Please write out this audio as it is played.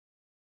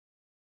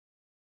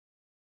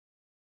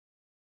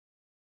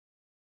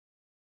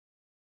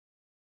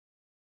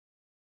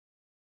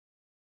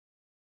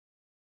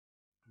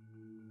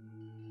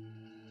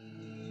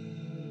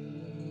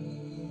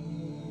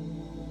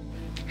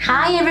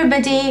Hi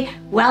everybody,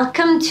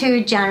 welcome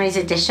to January's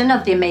edition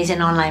of the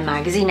amazing online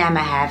magazine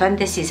Emma Heaven.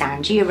 This is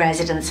Angie, a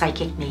resident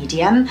psychic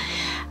medium.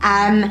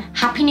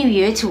 Happy New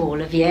Year to all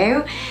of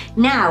you.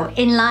 Now,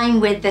 in line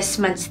with this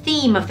month's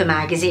theme of the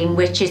magazine,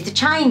 which is the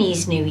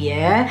Chinese New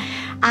Year,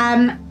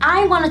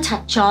 I want to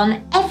touch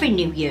on every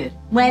New Year,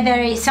 whether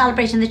it's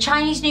celebrating the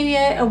Chinese New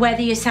Year or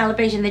whether you're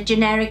celebrating the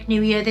generic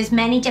New Year. There's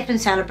many different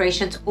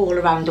celebrations all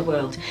around the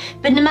world.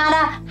 But no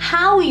matter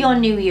how your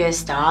New Year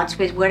starts,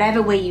 with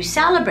whatever way you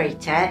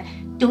celebrate it,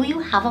 do you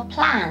have a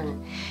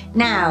plan?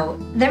 Now,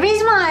 the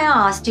reason why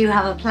I asked, do you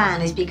have a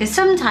plan, is because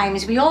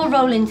sometimes we all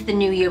roll into the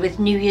new year with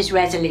New Year's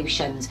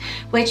resolutions,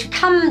 which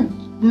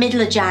come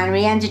middle of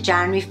January, end of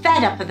January,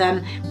 fed up with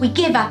them, we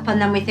give up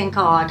and then we think,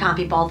 oh, I can't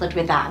be bothered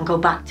with that, and go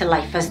back to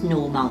life as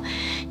normal.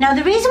 Now,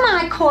 the reason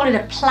why I call it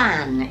a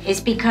plan is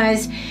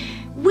because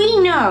we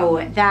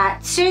know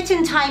that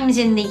certain times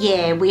in the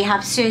year we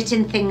have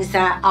certain things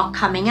that are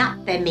coming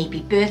up. There may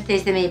be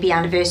birthdays, there may be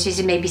anniversaries,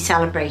 there may be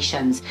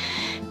celebrations.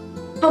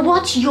 But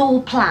what's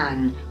your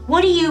plan?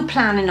 What are you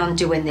planning on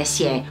doing this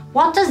year?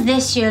 What does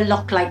this year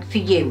look like for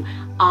you?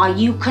 Are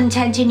you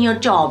content in your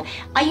job?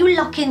 Are you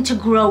looking to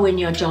grow in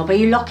your job? Are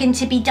you looking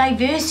to be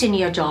diverse in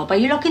your job? Are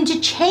you looking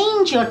to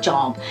change your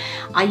job?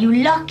 Are you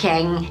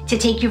looking to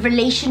take your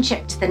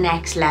relationship to the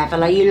next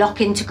level? Are you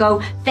looking to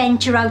go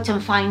venture out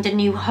and find a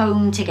new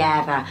home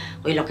together?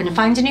 Are you looking to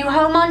find a new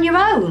home on your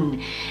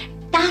own?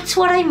 That's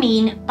what I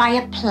mean by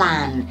a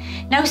plan.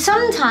 Now,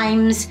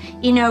 sometimes,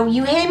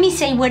 you hear me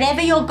say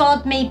whatever your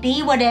God may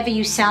be, whatever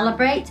you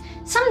celebrate,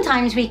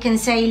 sometimes we can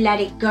say let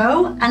it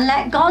go and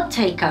let God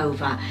take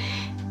over.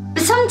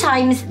 But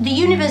sometimes the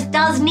universe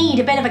does need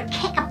a bit of a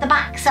kick up the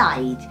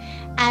backside.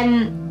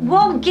 And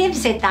what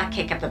gives it that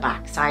kick up the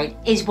backside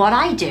is what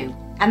I do,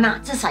 and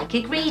that's a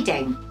psychic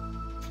reading.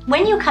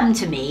 When you come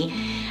to me,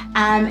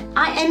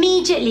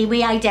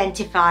 we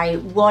identify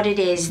what it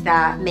is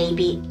that may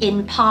be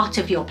in part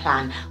of your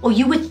plan or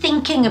you were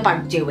thinking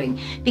about doing,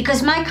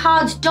 because my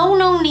cards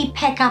don't only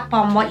pick up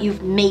on what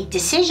you've made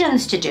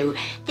decisions to do,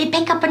 they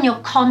pick up on your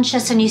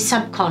conscious and your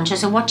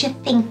subconscious and what you're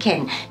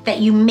thinking that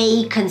you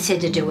may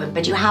consider doing,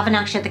 but you haven't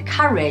actually had the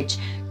courage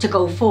to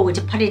go forward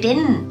to put it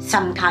in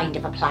some kind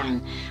of a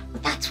plan.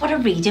 Well, that's what a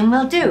reading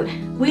will do.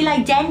 We'll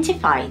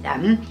identify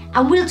them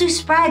and we'll do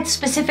spreads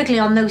specifically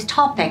on those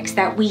topics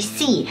that we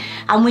see,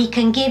 and we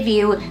can give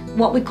you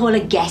what we call a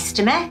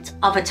guesstimate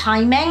of a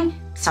timing.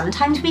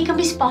 Sometimes we can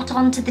be spot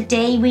on to the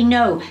day, we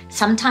know.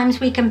 Sometimes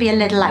we can be a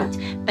little out.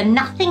 But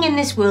nothing in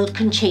this world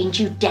can change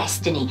your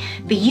destiny.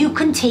 But you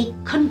can take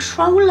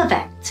control of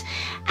it.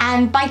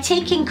 And by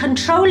taking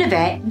control of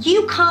it,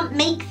 you can't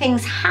make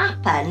things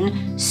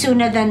happen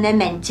sooner than they're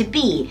meant to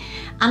be.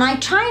 And I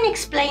try and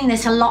explain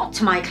this a lot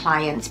to my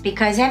clients,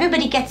 because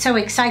everybody gets so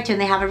excited when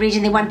they have a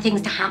reading, they want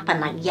things to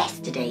happen like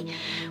yesterday.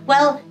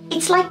 Well,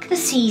 it's like the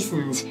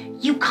seasons.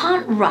 You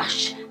can't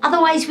rush,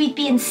 otherwise we'd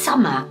be in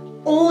summer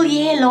all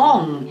year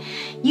long.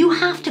 You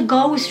have to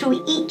go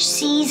through each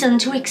season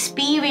to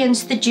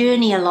experience the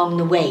journey along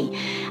the way.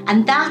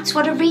 And that's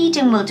what a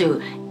reading will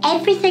do.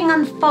 Everything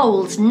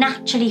unfolds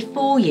naturally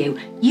for you.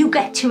 You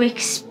get to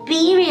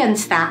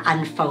experience that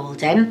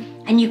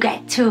unfolding and you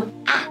get to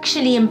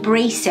actually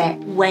embrace it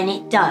when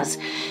it does.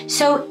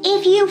 So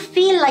if you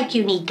feel like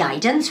you need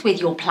guidance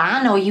with your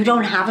plan, or you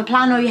don't have a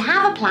plan, or you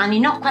have a plan,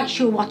 you're not quite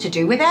sure what to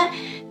do with it,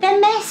 then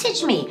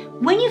message me.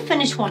 When you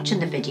finish watching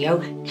the video,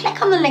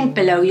 click on the link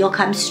below. You'll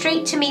come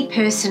straight to me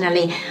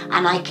personally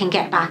and I can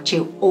get back to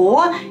you.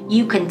 Or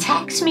you can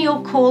text me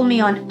or call me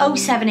on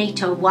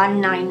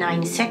 07801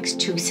 996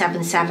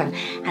 277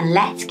 and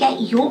let's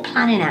get your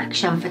plan in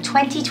action for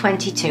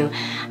 2022,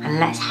 and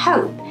let's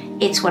hope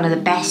it's one of the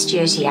best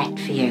years yet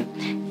for you.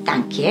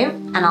 Thank you,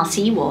 and I'll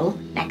see you all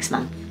next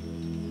month.